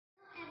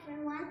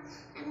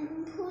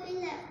I'm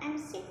Yii Lov. I'm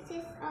 6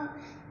 years old.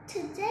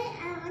 Today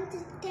I want to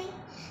thank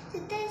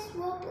today's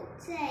World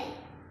Book Day.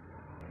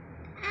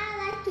 I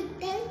like to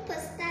thank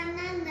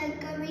Pustaka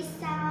Negeri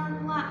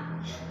Sarawak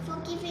for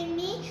giving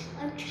me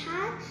a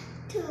chance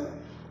to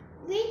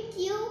read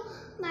you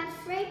my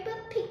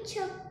favorite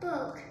picture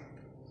book.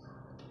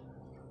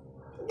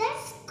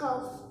 Let's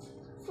go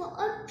for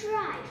a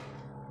drive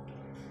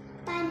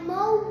by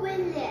Mo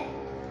William.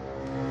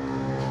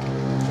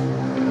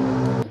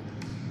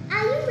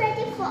 Are you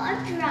ready for a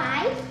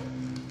drive?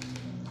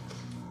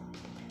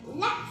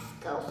 Let's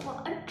go for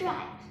a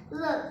drive.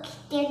 Look,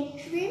 they're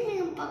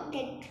dreaming about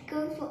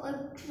going for a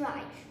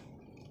drive.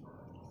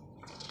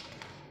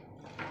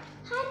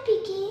 Hi,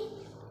 Piggy.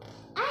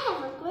 I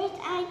have a great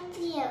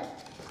idea.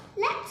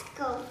 Let's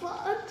go for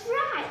a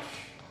drive.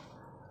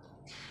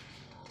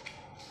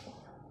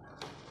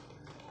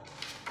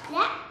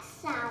 That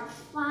sounds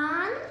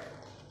fun.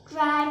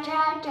 Drive,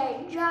 drive,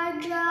 drive,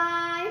 drive,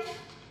 drive.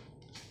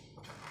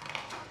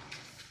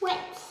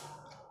 Wait.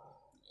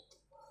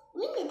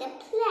 We need a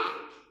plan.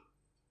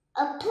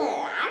 A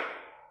plan?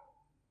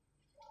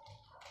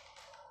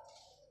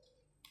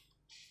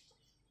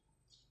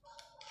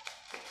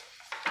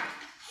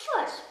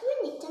 First, we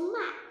need a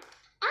map.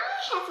 I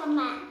have a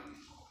map.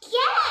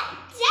 Get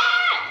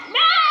that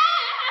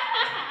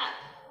map!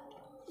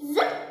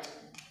 Zip!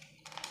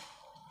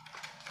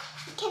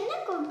 You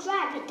cannot go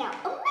drive without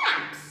a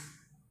map.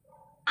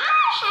 I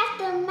have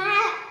the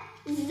map.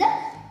 Zip!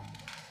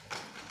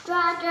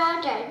 Drive, drive,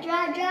 drive,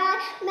 drive,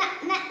 drive.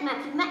 Map, map,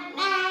 map, map,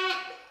 map.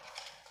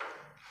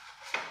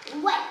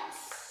 Wait.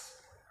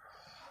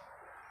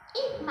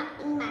 It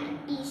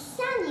might be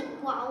sunny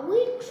while we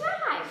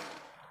drive.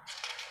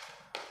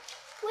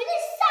 We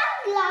need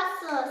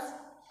sunglasses.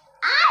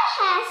 I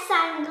have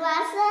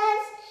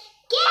sunglasses.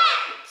 Get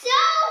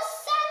those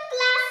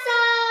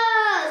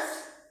sunglasses.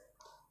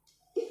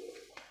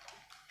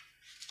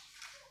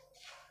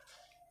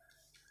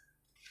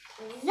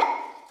 Zip.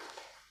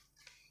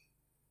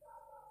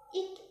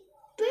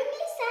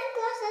 Bringing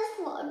sunglasses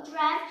for a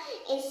drive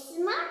is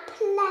smart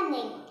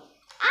planning.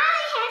 I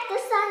have the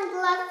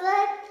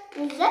sunglasses.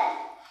 Zip.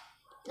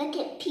 Look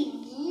at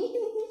Piggy.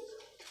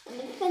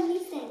 And funny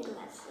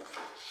sunglasses.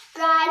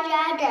 Drive,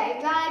 drive, drive,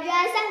 drive,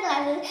 drive.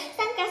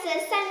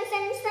 Sunglasses,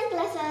 sunglasses,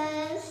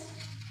 sunglasses.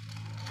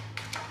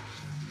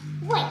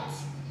 Wait.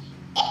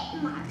 It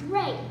might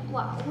rain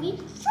while we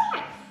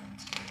drive.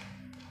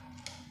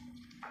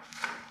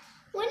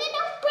 We need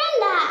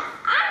umbrella.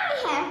 I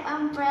have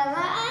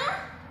umbrella.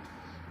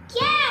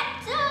 Get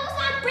those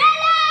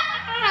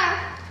umbrellas!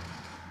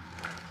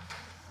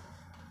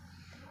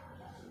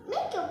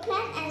 Make your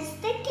plan and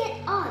stick it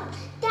on.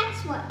 That's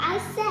what I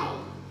say.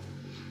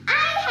 I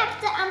have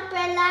the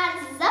umbrella.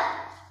 Zip.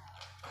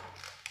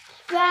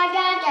 Dra,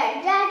 dra, dra,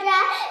 dra, dra.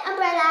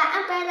 Umbrella,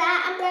 umbrella,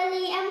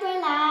 umbrella,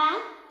 umbrella.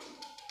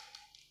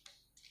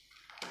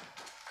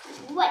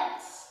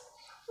 Wait.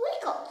 We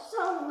got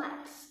so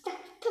much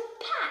stuff to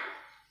pack.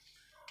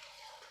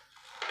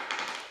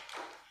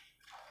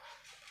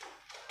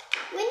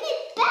 We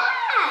need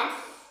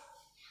bags.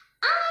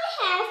 I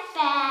have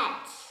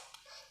bags.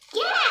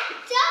 Get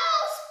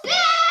those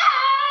bags.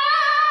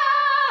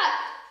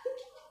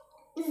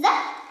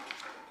 Zip.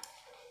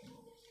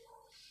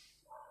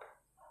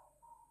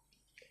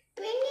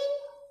 Bringing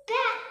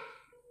back.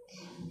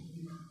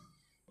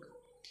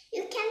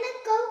 You cannot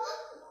go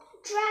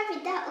drive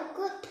without a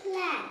good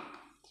plan.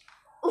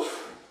 Oof.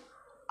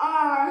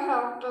 I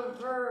have the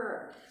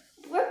bird.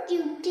 What do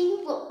you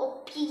think for a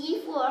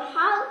piggy for a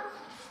house?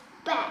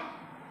 Bag.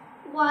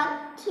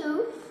 1,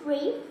 2,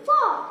 3,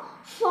 4.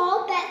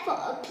 4 bags for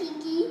a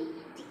piggy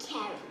to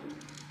carry.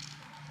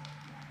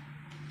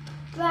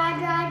 Drive,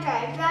 drive,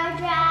 drive, drive,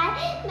 drive.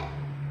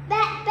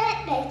 Back,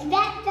 back, back,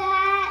 back,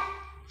 back.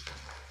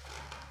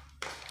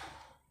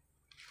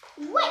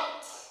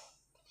 Wait.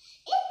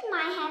 It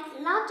might have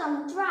lots of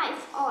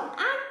drives on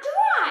our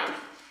drive.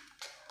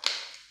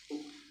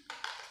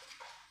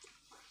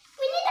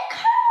 We need a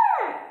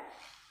car.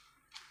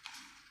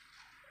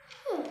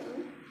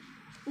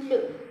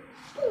 Look.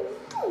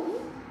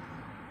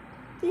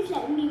 Please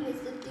let me with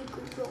the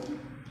tickle.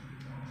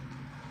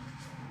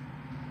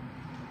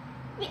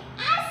 I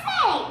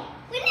say,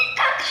 we need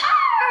a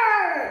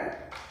car.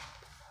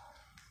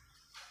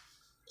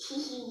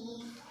 Hehe.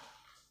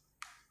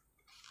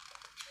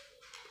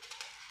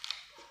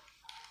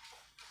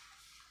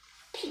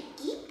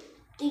 Piggy,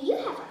 do you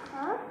have a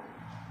car?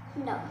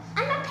 No,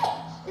 I'm a pig.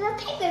 If a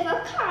pig with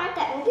a car,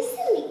 that would be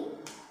silly.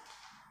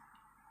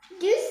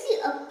 Do you see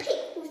a pig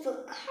with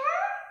a car?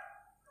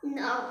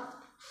 No.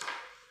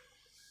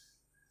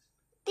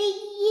 Do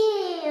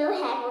you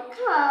have a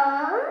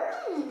car?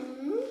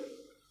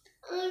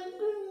 I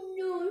do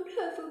not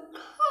have a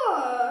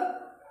car.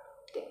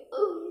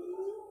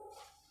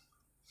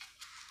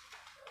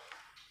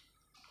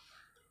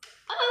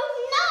 Oh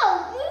no,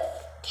 we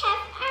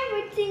have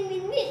everything we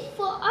need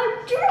for our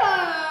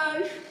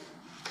drive.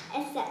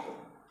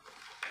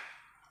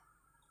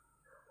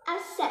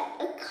 Except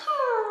a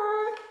car.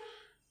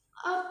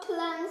 Our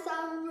plans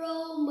are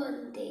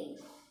romantic.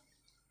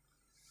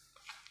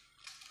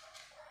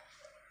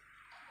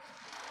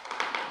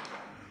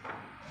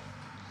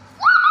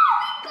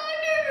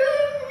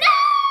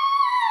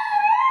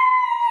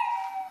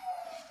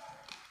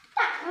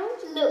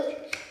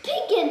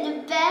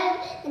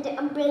 and the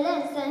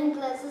umbrella and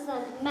sunglasses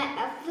and the map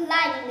are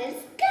flying in the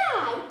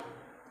sky.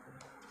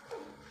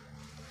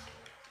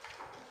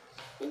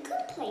 We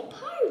could play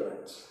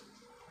pirates.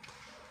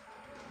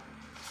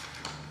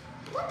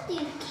 What do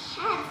you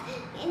have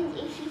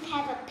if you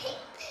have a pig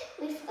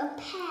with a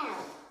pail?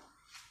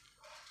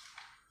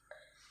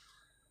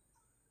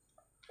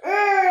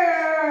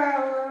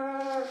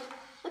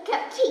 Look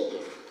at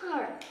pig.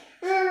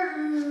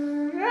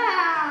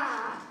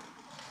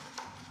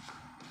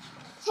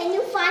 Can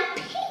you find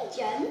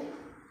pigeon?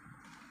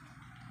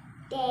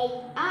 They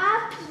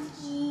are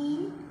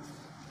pigeon.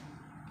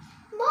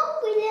 More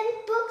William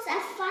books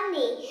are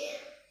funny,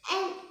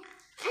 and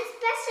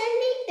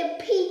especially the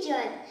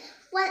pigeon.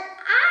 When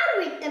I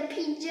read the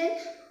pigeon,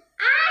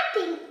 I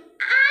think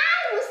I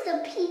was the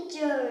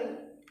pigeon.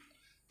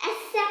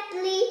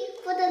 Exactly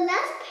for the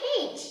last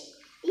page,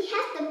 it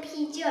has the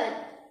pigeon.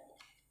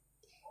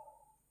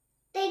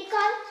 They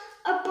got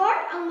a bird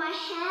on my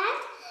head.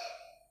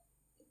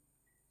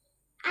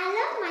 I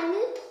love my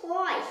new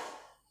toys.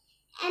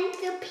 And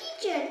the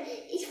pigeon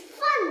is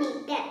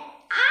funny that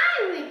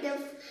I read the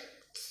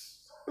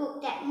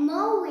book that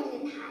Mo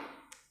William had.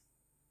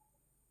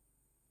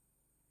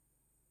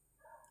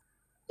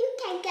 You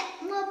can get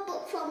more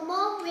book from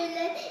Mo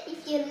William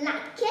if you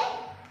like it.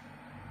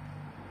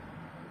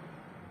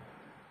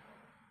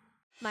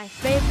 My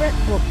favorite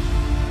book.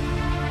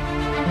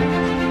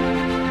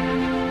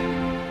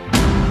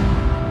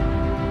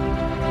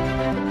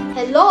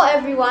 Hello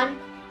everyone,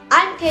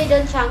 I'm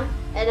Kaedan Chang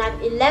and I'm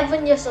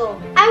 11 years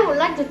old. I would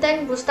like to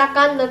thank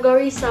Pustaka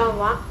Negeri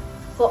Sarawak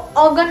for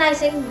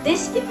organizing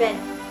this event.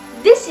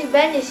 This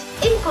event is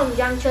in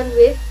conjunction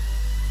with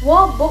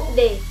World Book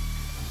Day.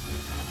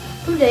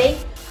 Today,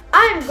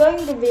 I am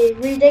going to be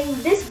reading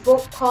this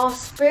book called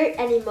Spirit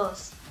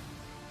Animals.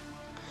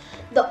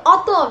 The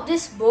author of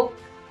this book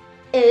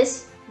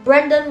is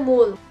Brendan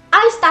Moore.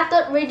 I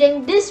started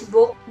reading this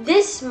book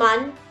this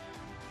month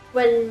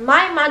when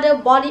my mother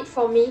bought it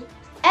for me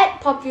at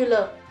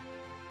Popular.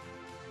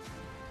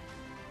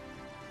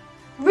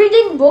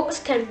 Reading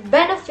books can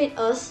benefit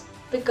us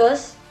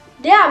because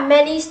there are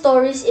many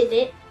stories in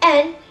it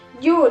and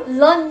you would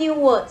learn new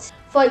words.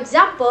 For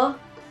example,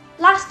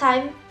 last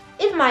time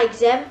in my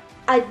exam,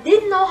 I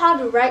didn't know how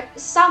to write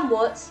some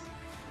words,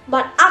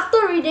 but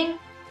after reading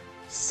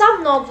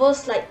some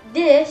novels like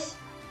this,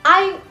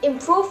 I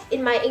improved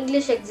in my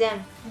English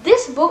exam.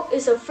 This book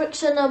is a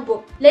fictional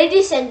book.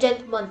 Ladies and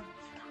gentlemen,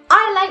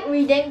 I like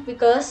reading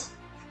because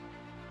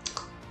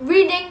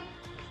reading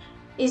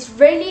is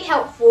really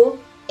helpful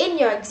in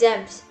your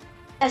exams.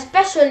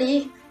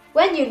 Especially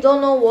when you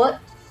don't know words,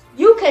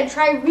 you can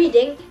try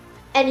reading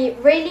and it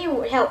really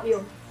would help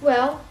you.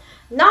 Well,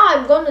 now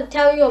I'm going to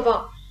tell you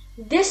about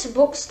this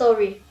book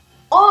story.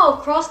 All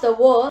across the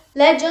world,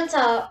 legends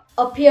are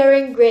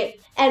appearing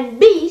great, and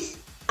bees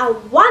are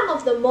one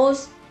of the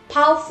most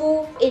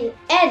powerful in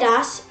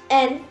Eddas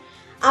and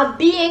are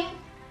being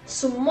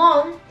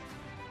summoned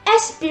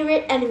as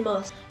spirit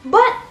animals.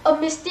 But a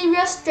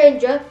mysterious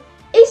stranger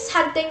is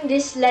hunting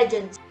these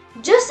legends,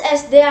 just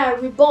as they are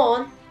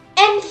reborn,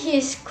 and he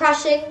is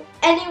crushing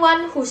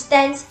anyone who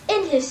stands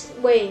in his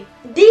way.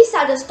 These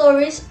are the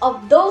stories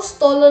of those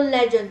stolen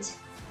legends,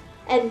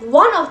 and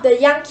one of the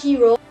young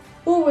heroes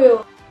who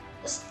will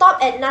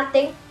stop at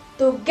nothing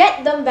to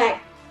get them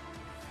back.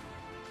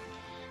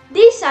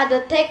 These are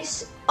the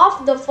texts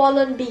of the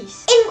fallen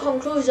bees. In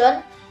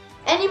conclusion,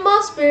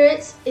 Animal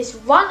Spirits is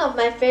one of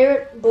my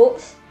favorite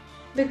books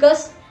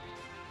because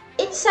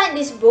inside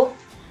this book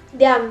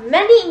there are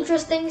many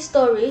interesting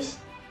stories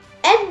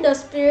and the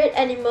spirit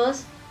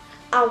animals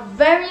are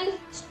very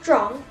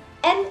strong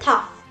and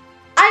tough.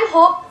 I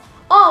hope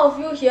all of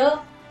you here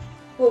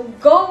will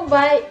go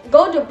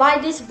to buy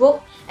this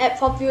book at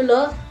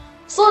Popular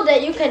so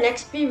that you can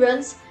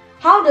experience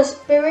how the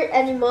spirit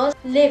animals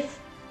live.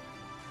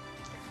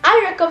 I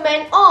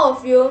recommend all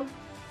of you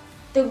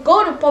to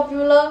go to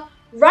Popular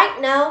right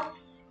now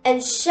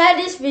and share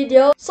this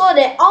video so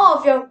that all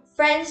of your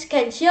friends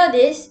can hear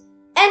this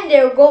and they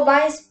will go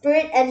buy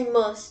spirit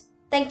animals.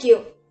 Thank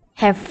you.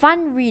 Have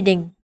fun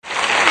reading.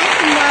 Hai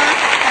semua,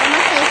 nama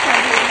saya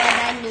Prabu Umar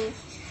Dhani.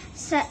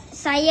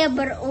 Saya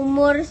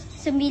berumur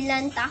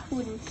 9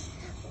 tahun.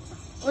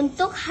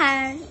 Untuk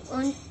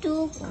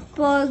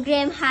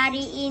program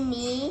hari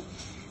ini,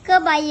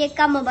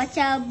 kebanyakan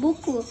membaca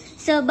buku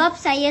sebab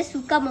saya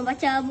suka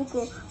membaca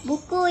buku.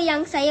 Buku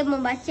yang saya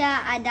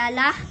membaca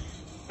adalah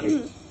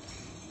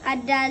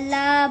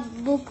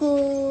buku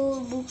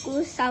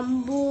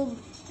Sibu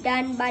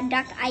dan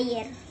Badak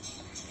Air.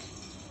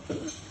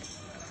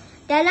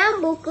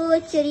 Dalam buku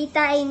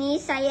cerita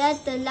ini saya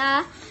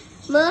telah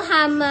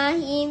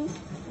memahami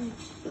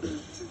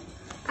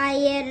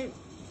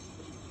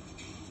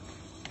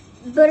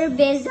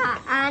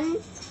perbezaan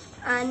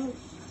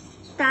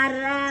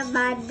antara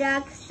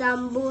badak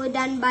Sibu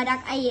dan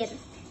badak air.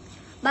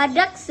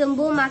 Badak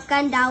Sibu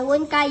makan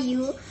daun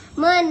kayu,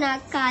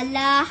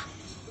 manakala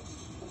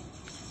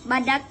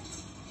badak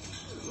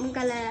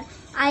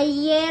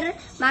air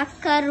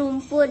makan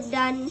rumput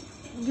dan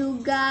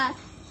juga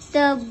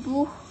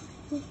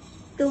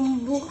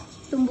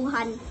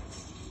tumbuh-tumbuhan.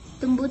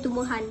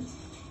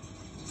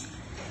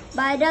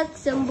 Badak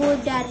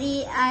sembuh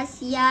dari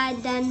Asia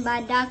dan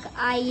badak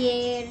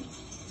air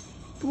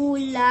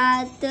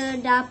pula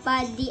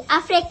terdapat di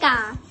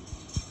Afrika.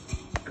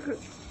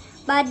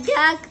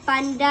 Badak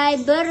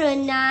pandai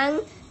berenang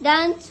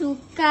dan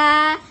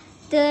suka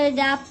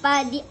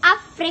terdapat di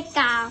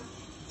Afrika.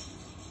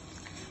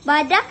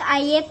 Badak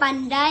air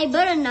pandai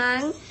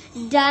berenang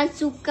dan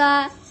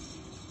suka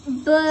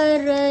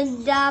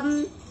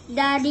berendam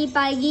dari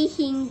pagi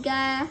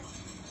hingga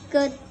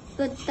ke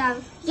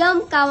petang.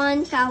 Jom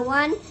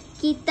kawan-kawan,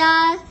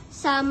 kita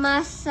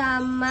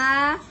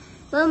sama-sama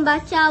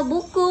membaca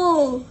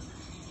buku.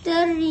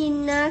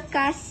 Terima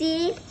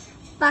kasih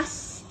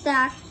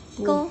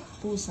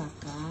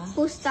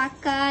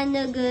Pustaka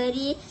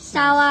Negeri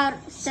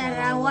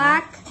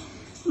Sarawak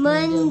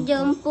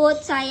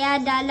menjemput saya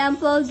dalam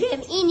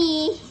program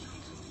ini.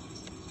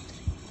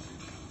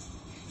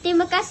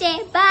 Terima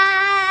kasih,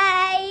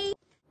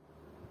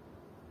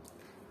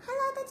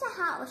 bye。Hello， 大家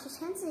好，我是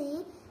陈子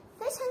怡，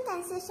非常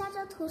感谢沙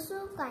洲图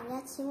书馆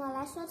邀请我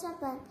来说这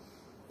本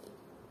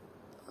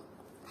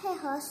配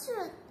合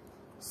世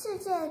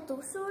界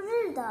读书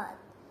日的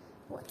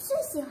我最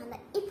喜欢的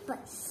一本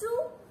书。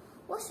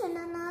我选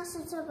的呢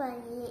是这本《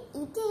爷爷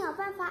一定有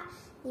办法》，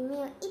里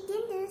面有一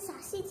点点小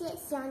细节，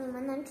希望你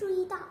们能注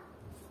意到。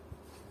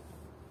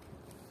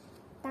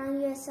当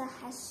月色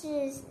还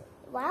是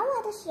娃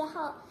娃的时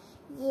候，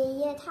爷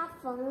爷他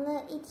缝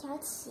了一条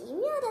奇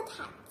妙的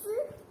毯子，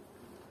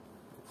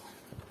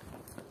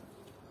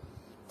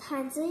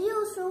毯子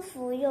又舒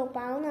服又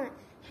保暖，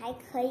还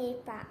可以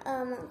把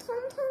噩梦通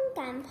通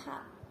赶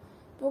跑。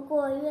不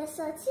过月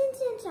色渐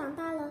渐长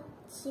大了，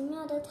奇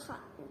妙的毯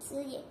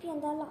子也变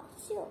得老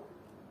旧。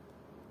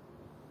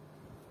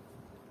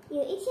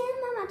有一天，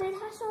妈妈对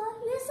他说：“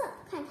约瑟，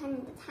看看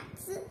你的毯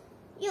子，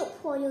又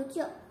破又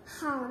旧，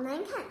好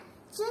难看，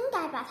真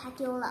该把它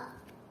丢了。”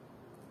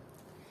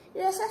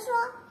约瑟说：“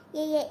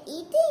爷爷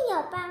一定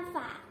有办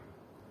法。”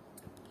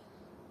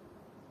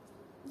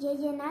爷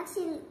爷拿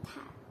起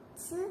毯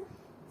子，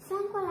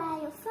翻过来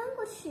又翻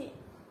过去。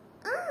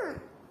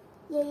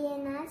爷爷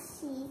拿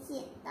起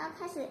剪刀，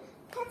开始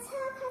咔嚓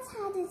咔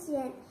嚓的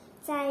剪，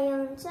再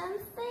用针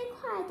飞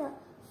快的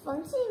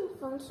缝进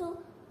缝出。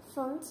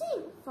缝进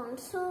缝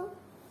出，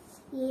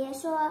爷爷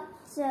说：“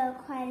这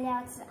块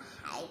料子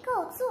还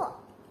够做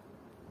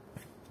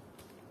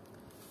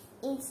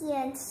一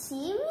件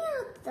奇妙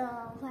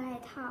的外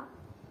套。”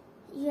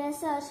约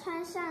瑟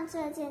穿上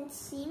这件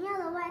奇妙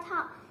的外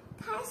套，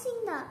开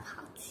心的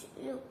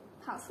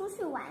跑出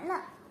去玩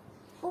了。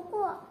不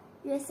过，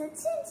约瑟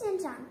渐渐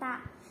长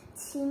大，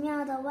奇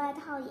妙的外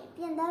套也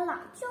变得老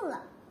旧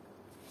了。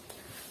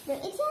有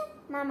一天，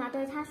妈妈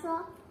对他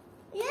说：“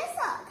约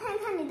瑟，看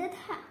看你的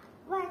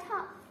外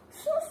套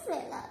缩水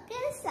了，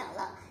变小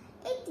了，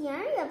一点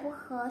儿也不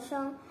合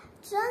身，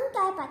真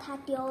该把它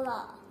丢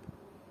了。”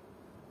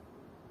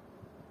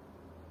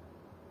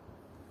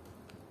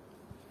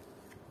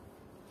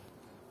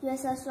约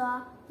瑟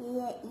说：“爷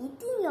爷一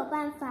定有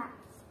办法。”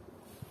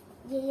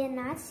爷爷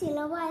拿起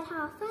了外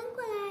套，翻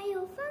过来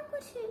又翻过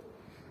去。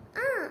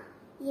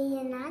爷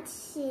爷拿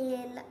起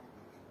了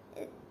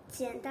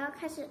剪刀，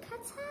开始咔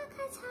嚓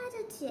咔嚓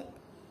的剪。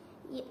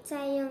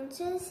再用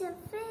针飞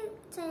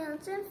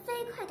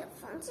快的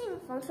缝进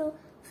缝出，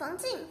缝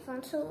进缝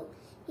出。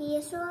爷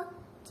爷说：“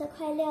这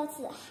块料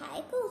子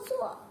还够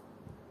做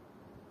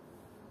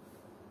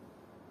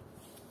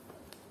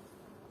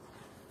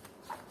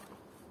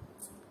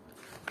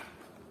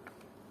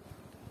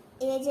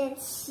一件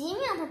奇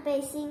妙的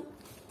背心。”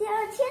第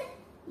二天，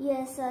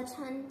约瑟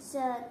穿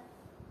着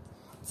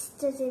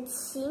这件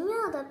奇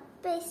妙的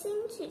背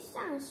心去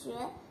上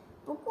学。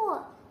不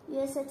过，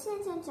约瑟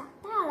渐渐长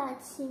大了，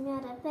奇妙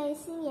的背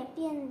心也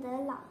变得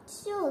老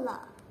旧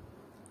了。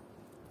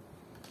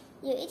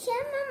有一天，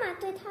妈妈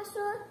对他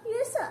说：“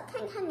约瑟，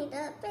看看你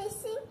的背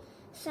心，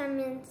上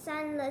面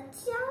沾了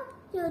胶，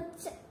又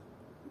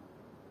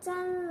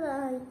沾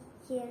了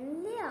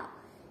颜料，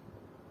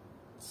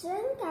真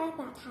该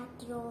把它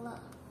丢了。”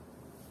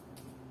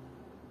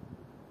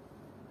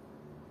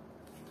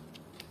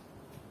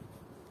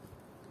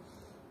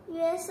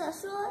约瑟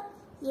说：“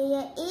爷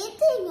爷一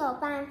定有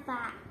办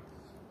法。”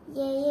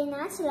爷爷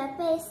拿起了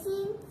背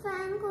心，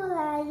翻过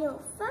来又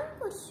翻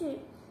过去。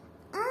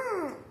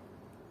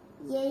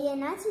爷爷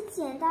拿起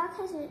剪刀，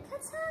开始咔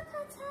嚓咔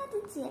嚓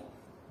的剪，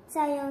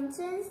再用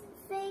针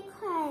飞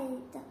快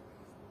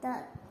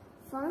的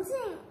缝进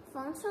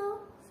缝出，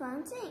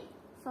缝进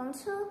缝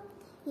出。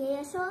爷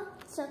爷说：“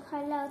这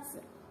块料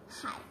子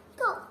还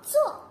够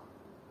做。”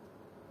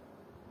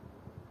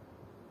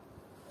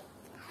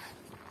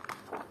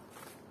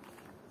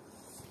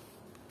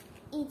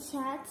一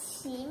条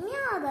奇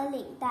妙的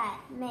领带，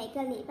每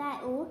个礼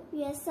拜五，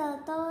约瑟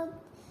都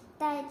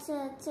带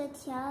着这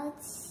条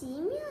奇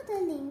妙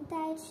的领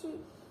带去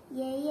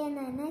爷爷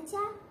奶奶家。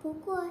不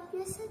过，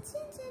约瑟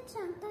渐渐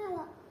长大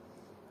了，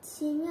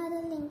奇妙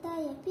的领带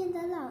也变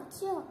得老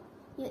旧。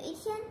有一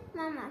天，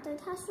妈妈对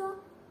他说：“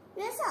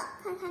约瑟，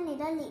看看你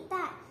的领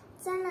带，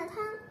沾了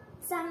汤，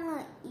脏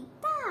了一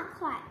大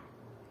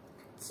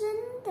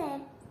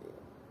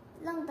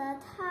弄得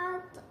它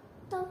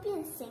都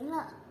变形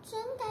了，真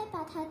该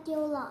把它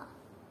丢了。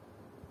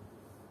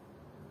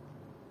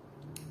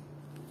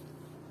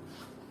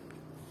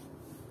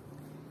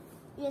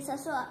约瑟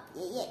说：“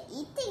爷爷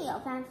一定有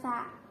办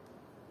法。”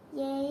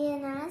爷爷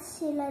拿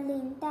起了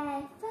领带，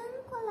翻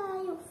过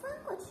来又翻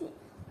过去。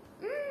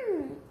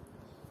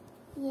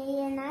爷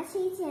爷拿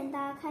起剪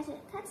刀，开始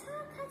咔嚓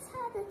咔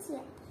嚓的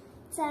剪，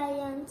再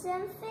用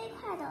针飞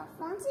快的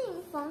缝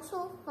进缝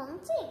出，缝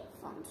进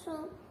缝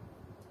出。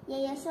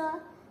爷爷说：“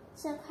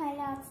这块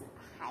料子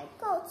还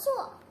够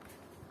做。”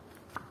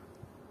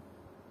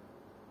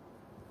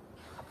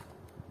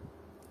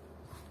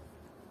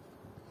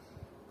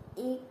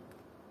一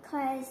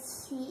块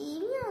奇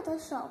妙的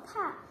手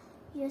帕，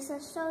约瑟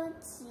收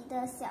集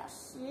的小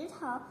石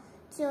头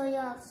就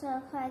用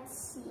这块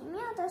奇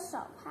妙的手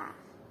帕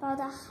包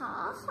得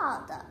好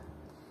好的。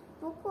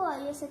不过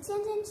约瑟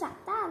渐渐长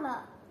大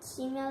了，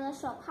奇妙的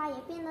手帕也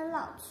变得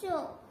老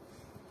旧。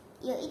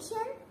有一天，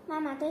妈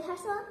妈对他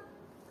说：“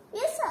约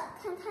瑟，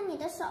看看你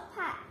的手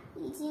帕，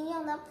已经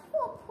用得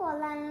破破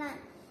烂烂、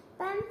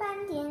斑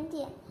斑点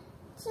点，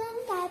真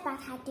该把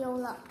它丢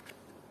了。”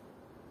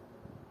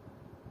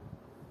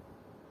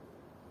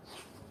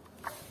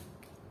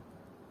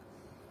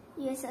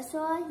约瑟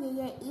说：“爷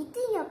爷一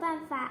定有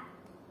办法。”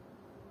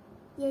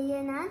爷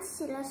爷拿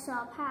起了手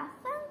帕，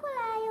翻过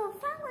来又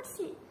翻过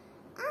去。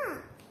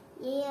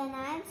爷爷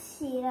拿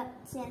起了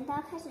剪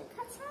刀，开始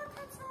咔嚓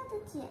咔嚓的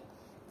剪，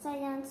再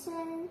用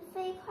针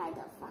飞快的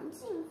缝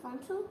进缝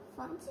出，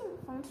缝进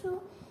缝出。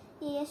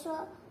爷爷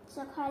说：“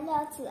这块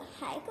料子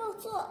还够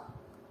做。”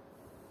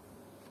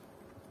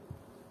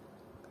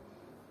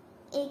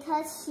一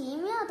颗奇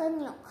妙的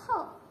纽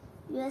扣，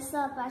约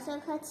瑟把这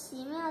颗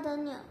奇妙的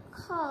纽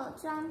扣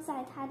装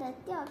在他的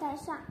吊带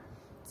上，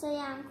这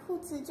样裤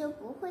子就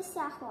不会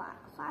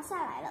滑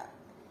下来了。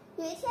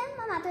有一天，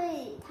妈妈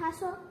对他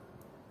说：“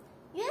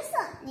约瑟，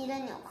你的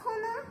纽扣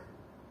呢？”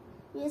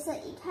约瑟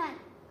一看，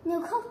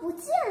纽扣不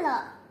见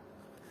了。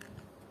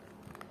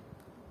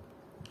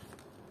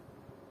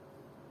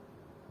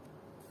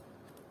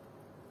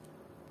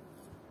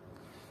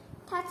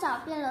他找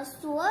遍了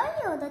所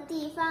有的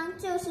地方，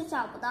就是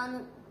找不到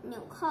纽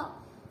扣。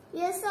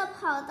约瑟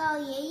跑到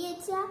爷爷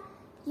家，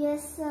约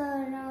瑟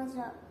嚷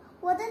着：“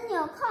我的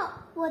纽扣，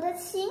我的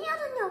奇妙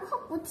的纽扣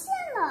不见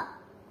了！”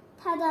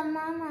他的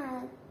妈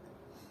妈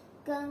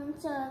跟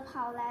着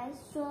跑来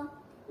说：“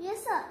约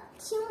瑟，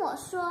听我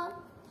说，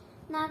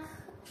那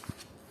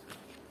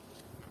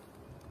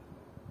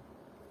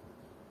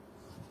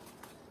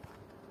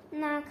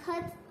颗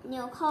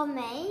纽扣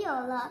没有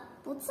了，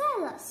不在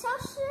了，消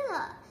失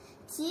了。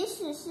即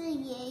使是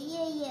爷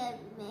爷也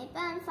没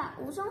办法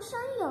无中生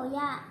有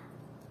呀。”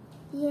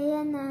爷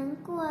爷难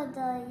过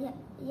的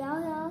摇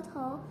摇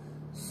头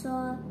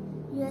说：“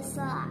约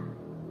瑟啊，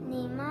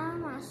你妈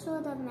妈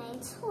说的没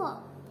错。”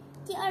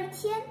第二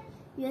天，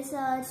约瑟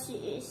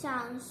去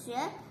上学。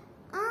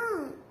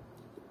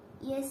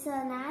约瑟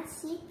拿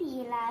起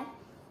笔来，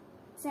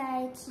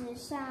在纸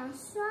上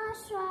刷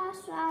刷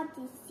刷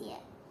地写。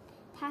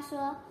他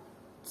说：“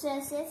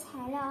这些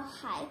材料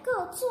还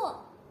够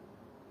做。”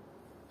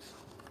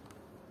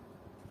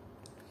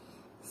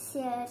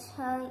写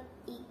成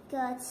一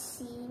个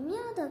奇妙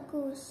的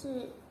故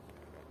事。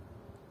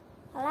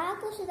好啦，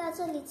故事到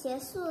这里结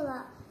束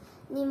了。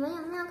你们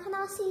有没有看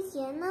到细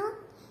节呢？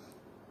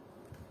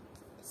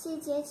细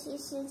节其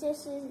实就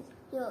是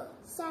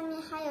下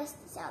面还有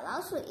小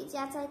老鼠一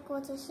家在过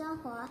着生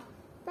活。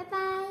拜拜。